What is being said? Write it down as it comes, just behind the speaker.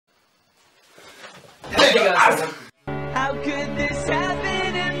How could this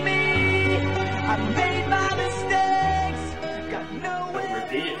happen to me? I made my mistakes. Got nowhere.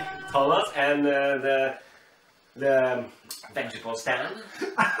 Repeat, Thomas and the vegetable stand.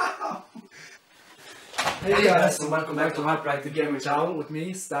 Hey guys, and welcome back to Hyperactive Gaming Channel with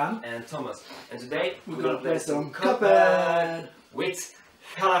me, Stan. And Thomas. And today we're gonna play some Cuphead with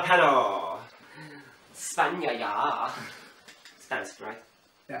jalapeno. Spania, yeah. Spanish, right?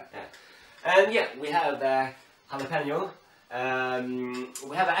 Yeah. And yeah, we have jalapeno.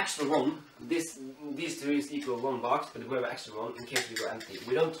 We have an extra one. These two is equal one box, but we have an extra one in case we go empty.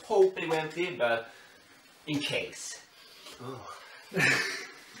 We don't hope it will empty, but in case. Oh.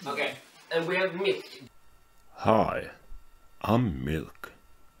 Okay, and we have milk. Hi, I'm milk.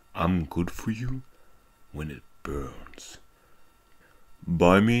 I'm good for you when it burns.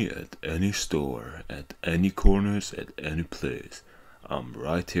 Buy me at any store, at any corners, at any place. I'm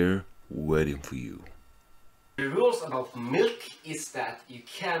right here waiting for you. The rules about milk is that you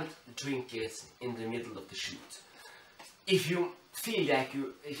can't drink it in the middle of the shoot. If you feel like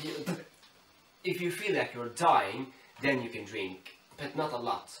you're dying, then you can drink, but not a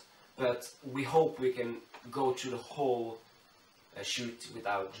lot. But we hope we can go through the whole shoot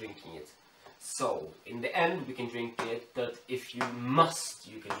without drinking it. So in the end we can drink it, but if you must,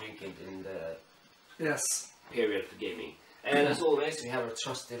 you can drink it in the period for gaming. And as always, we have our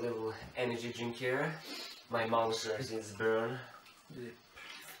trusty little energy drink here. My monster is burn. Yep.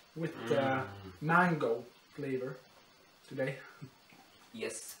 With mango flavor today.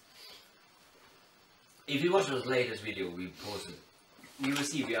 Yes. If you watch the latest video we posted, you will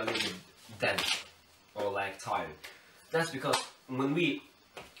see we are a little dead or like tired. That's because when we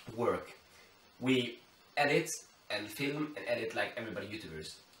work, we edit and film and edit like everybody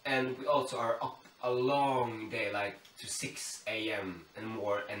YouTubers. And we also are up a long day, like to 6 AM and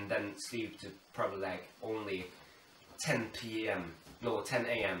more, and then sleep to probably like only 10 AM.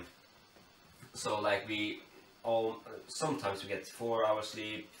 So like sometimes we get 4 hours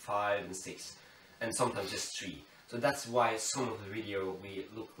sleep, 5 and 6, and sometimes just 3. So that's why some of the video we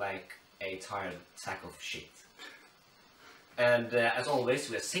look like a tired sack of shit. And as always,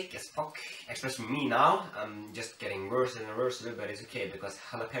 we are sick as fuck, especially me now. I'm just getting worse and worse, but it's okay because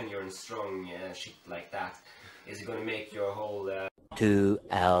jalapeno and strong shit like that is gonna make your whole 2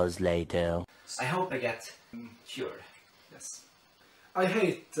 hours later. I hope I get cured. Yes. I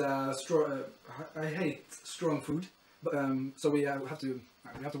hate strong food, but so we have to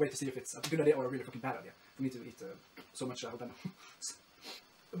wait to see if it's a good idea or a really fucking bad idea for me to eat so much jalapeno.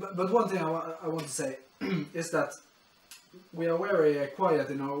 but one thing I want to say is that we are very quiet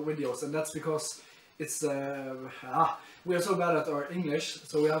in our videos, and that's because it's we are so bad at our English,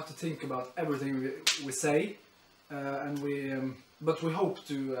 so we have to think about everything we say, but we hope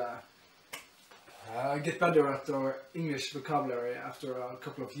to get better at our English vocabulary after a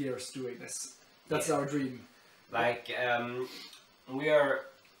couple of years doing this. That's our dream. Like we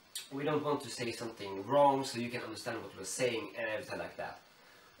don't want to say something wrong so you can understand what we're saying and everything like that.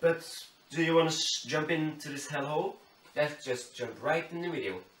 But do you want to jump into this hellhole? Let's just jump right in the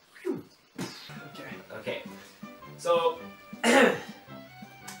video. Okay. So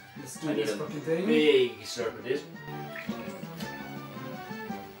let's do this fucking thing. Big slurp of this.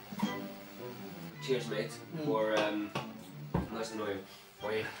 Cheers, mate. For nice and annoying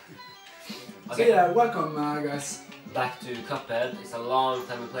for you. Okay. So yeah, welcome guys. Back to Cuphead. It's a long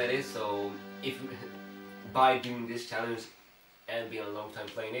time we played it, so if by doing this challenge and being a long time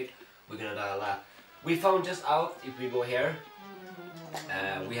playing it, we're gonna die a lot. We found just out, if we go here,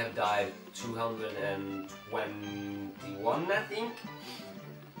 we have died 221, I think.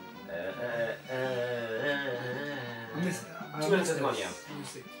 221, yeah.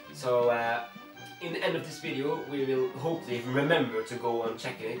 So in the end of this video, we will hopefully remember to go on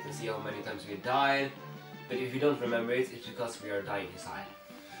checking it and see how many times we died. But if you don't remember it, it's because we are dying inside.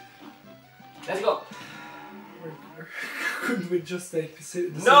 Let's go! Couldn't we just take the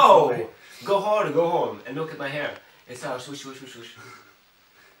No! Go hard, go home, and look at my hair. It's our swoosh, swoosh, swoosh, swoosh.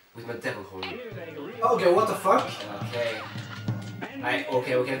 With my devil horn. Okay, what the fuck? Okay.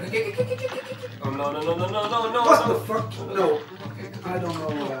 Okay. Oh no. What the fuck? No. Okay. I don't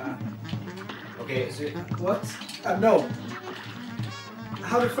know. Okay, so... What? No.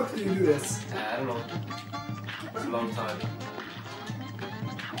 How the fuck do you do this? I don't know. It's a long time.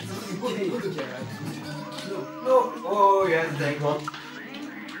 No. Oh, you have to take one.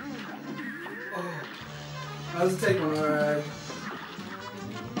 I have to take one, or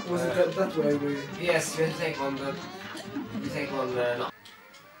was it that way we... Yes, you have to take one, but you take one, no.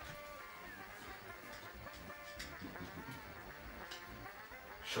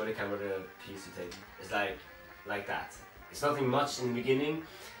 show the camera the piece you take. It's like that. It's nothing much in the beginning.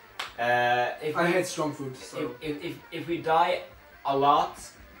 If I hate strong food. So. if we die a lot,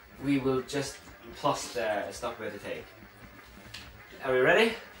 we will just plus the stuff we have to take. Are we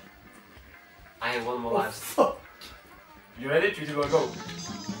ready? I have one more life. Fuck. You ready? 3, 2, 1, go!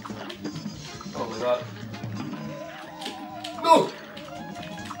 Oh my god. No!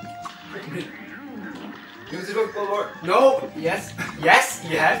 You have to take one more. No. Yes. Yes,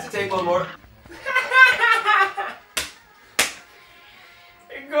 you have to take one more.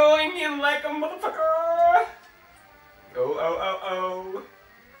 You're going in like a motherfucker. Oh, oh, oh, oh.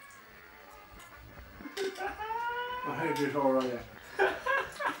 I hate it already.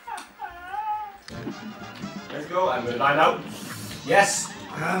 Let's go. I'm gonna die now. Yes.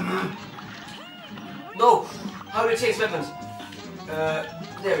 No. How do we change weapons?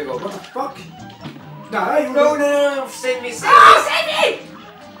 There we go. What the fuck? Nah, you No, no, no, no. Save me, save me, save me!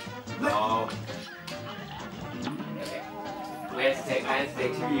 No. Okay. I have to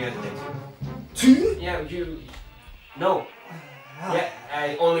take 2. You have to take 2. 2? Yeah, you. No.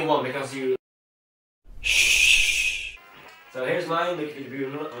 Yeah, only 1 because you. Shh. So here's mine. Look at the view.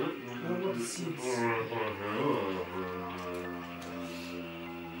 I want the seeds.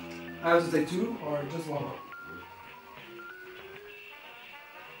 I have to take 2 or just 1?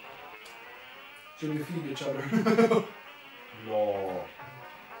 Should we feed each other? No.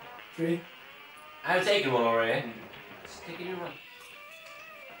 3? I've taken 1 already. Just take a new one.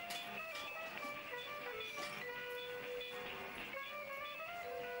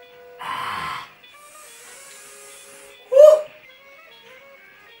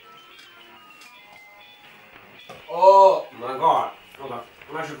 Oh my god. Okay.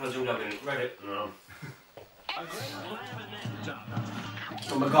 I'm not sure if I zoomed up in. Ready? No.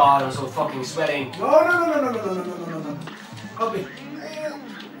 Oh my god, I'm so fucking sweating. No. Help me.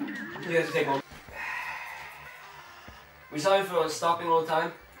 You have to take 1. We're sorry for stopping all the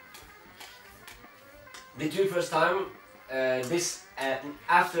time. The 2 first time,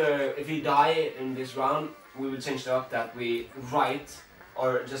 after, if we die in this round, we will change it up that we write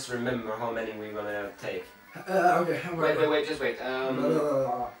or just remember how many we're gonna take. Okay. Wait, just wait.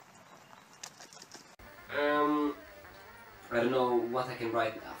 I don't know what I can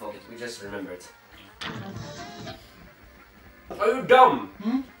write. Fuck it, we just remember it. Are you dumb?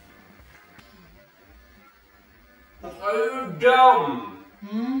 Hmm? Are you dumb?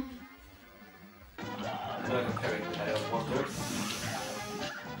 Hmm? I'm not comparing with that else water.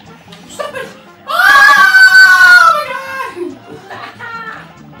 Stop it! Oh my god!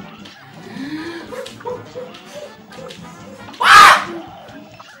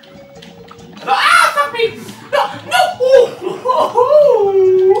 Stop me! No!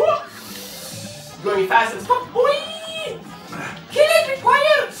 Going fast and stop! Kill it with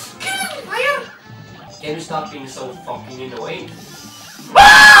fire! Kill it with fire! Can you stop being so fucking annoying?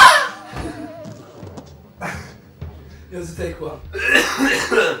 You have to take 1.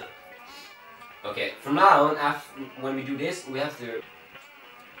 Okay, from now on, when we do this, we have to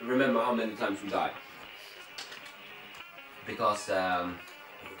remember how many times we die. Because, there's a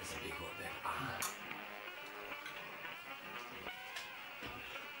big one there.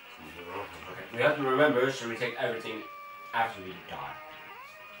 Okay. We have to remember, so we take everything after we die.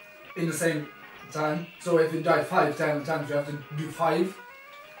 In the same time. So if you die 5 times, you have to do 5.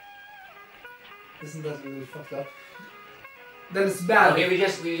 Isn't that really fucked up? Then it's bad. Okay, we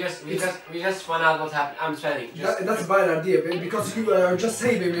just find out what happened. I'm sweating. That's a bad idea because you are just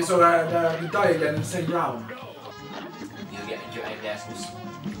saving me so you die again in the same round. You get your asses.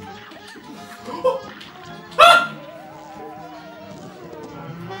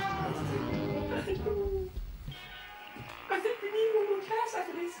 I think we need 1 more class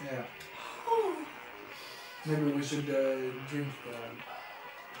after this. Yeah. Maybe we should drink the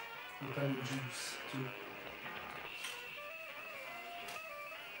jalapeno juice too.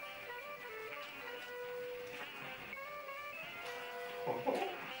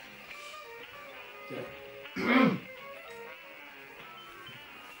 Yeah.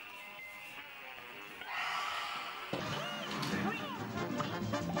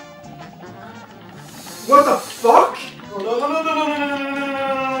 What the fuck?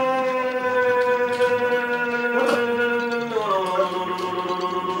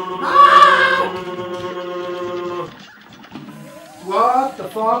 What the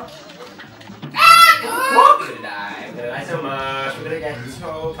fuck? We're gonna die so much. We're gonna get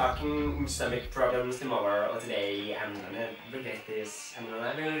so fucking stomach problems tomorrow or today. I'm gonna regret this. I'm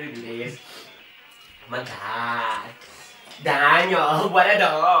gonna do this. Oh my god. Daniel, what are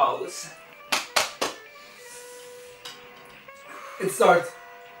those? It starts.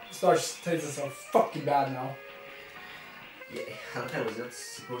 starts tasting so fucking bad now. Yeah, jalapeno is not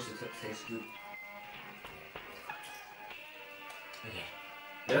supposed to taste good. Okay.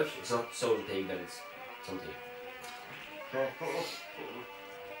 Look, it's not salty, but it's something.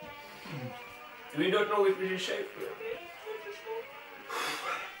 We don't know if we should shave.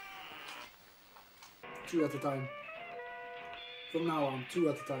 2 at a time. From now on, 2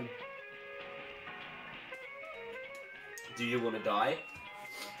 at a time. Do you want to die?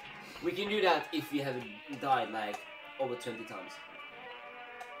 We can do that if we haven't died like over 20 times.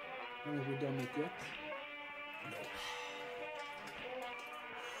 And have we done it yet?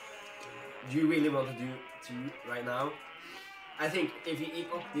 Do you really want to do 2 right now? I think if we eat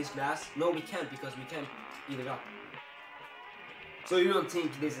up this glass, no we can't because we can't eat it up. So you don't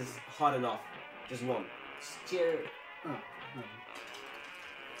think this is hot enough? Just 1. Cheers. Oh, no.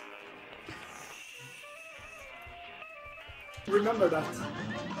 Remember that.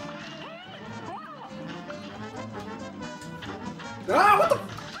 Ah, what the?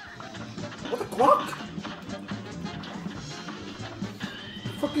 What the clock? The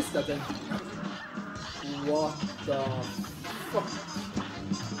fuck is that then? What the fuck?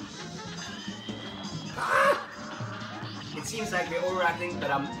 Ah! It seems like we're overacting,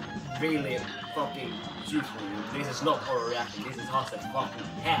 but I'm really fucking truthful. This is not overreacting, this is hot as fucking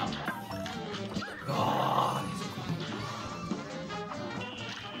hell. God.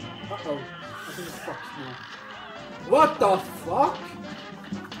 Uh-oh. I think it's fucked now. What the fuck?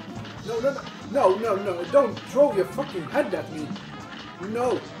 No, no, no. No, no, no. Don't throw your fucking head at me.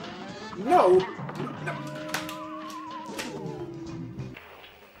 No. No. No.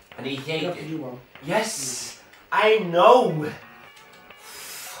 And he You hated have to it. do well. Yes, I know.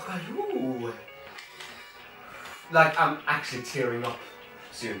 Fuck you. Like I'm actually tearing up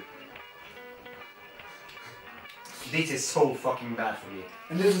soon. This is so fucking bad for me.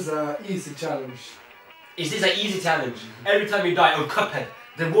 And this is an easy challenge. Is this an easy challenge? Every time you die on Cuphead,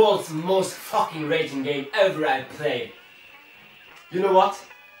 the world's most fucking raging game ever I played. You know what?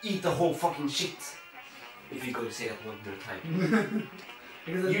 Eat the whole fucking shit. If you're going to say that one more time.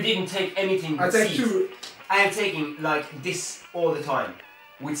 You didn't take anything I with take seeds. 2. I am taking like this all the time.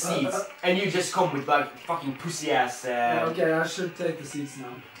 With seeds. And you just come with like fucking pussy ass... Yeah, okay, I should take the seeds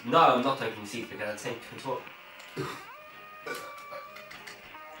now. No, I'm not taking seeds because I take control.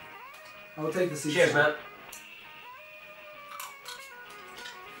 I'll take the seeds. Cheers, man.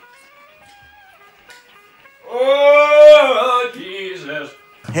 Oh, Jesus.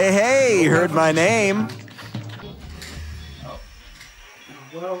 Hey, hey, heard my name.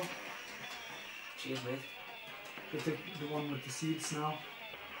 Well, Cheers, mate. we'll take the one with the seeds now.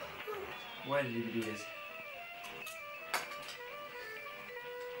 Why did you do this?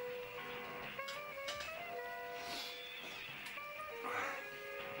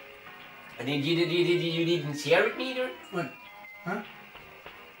 And then you didn't share with me either? When? Huh?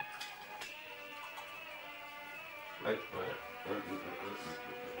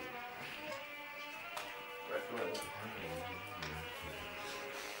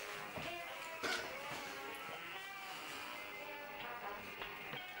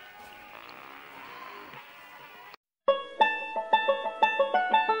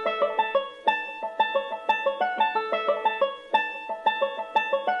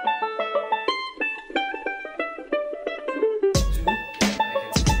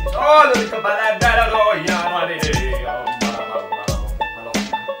 Oh, look at that!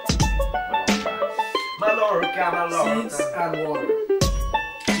 Seeds and water.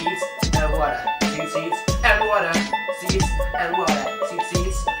 Seeds and water. Seeds and water. Seeds and water.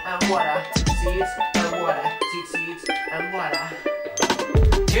 Seeds and water. Seeds and water. Seeds and water.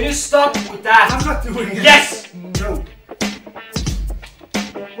 Can you stop with that? I'm not doing it. Yes! No.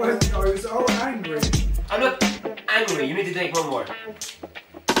 What? Are you so angry? I'm not angry. You need to take one more.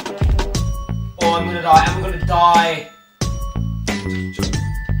 Oh, I'm gonna die. I'm gonna die.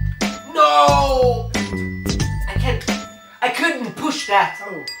 No! I couldn't push that.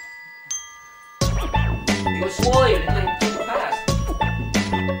 Oh. You were swallowing it like too fast.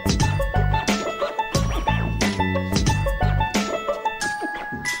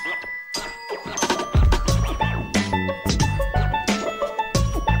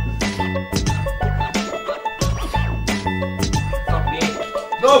 Fuck me.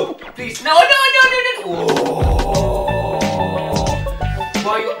 No! Please. No, no, no, no, no. Oh.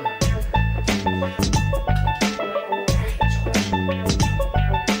 Why you...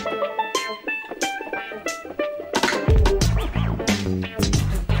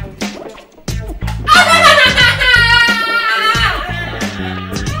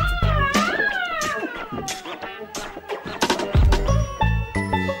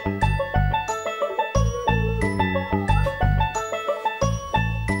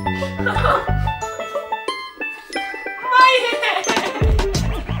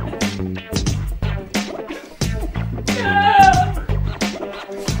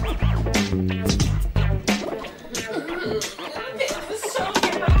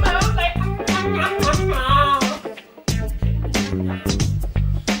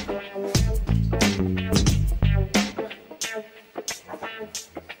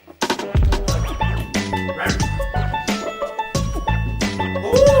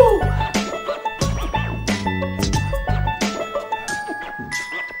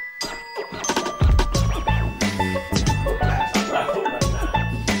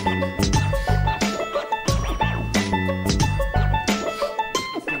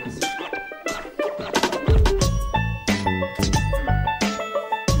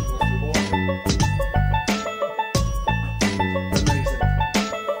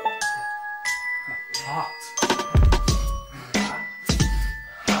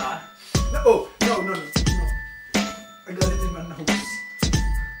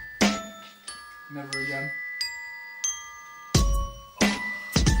 Never again.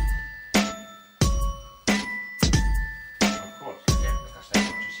 Of course, again, because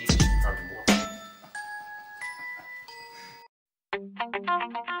that's what you see, it's probably more.